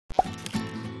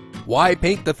Why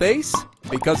paint the face?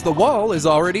 Because the wall is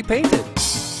already painted.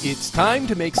 It's time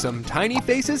to make some tiny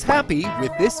faces happy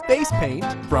with this face paint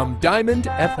from Diamond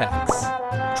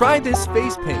FX. Try this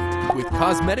face paint with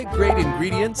cosmetic-grade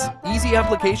ingredients, easy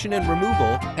application and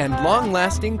removal, and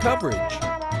long-lasting coverage.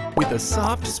 With a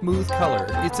soft, smooth color,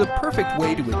 it's a perfect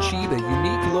way to achieve a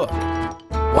unique look.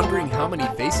 Wondering how many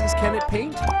faces can it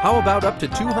paint? How about up to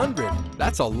 200?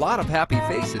 That's a lot of happy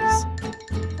faces.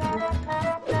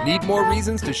 Need more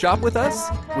reasons to shop with us?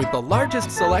 With the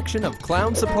largest selection of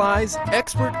clown supplies,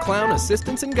 expert clown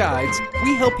assistants and guides,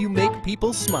 we help you make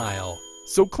people smile.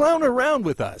 So clown around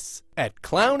with us at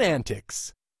Clown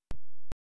Antics.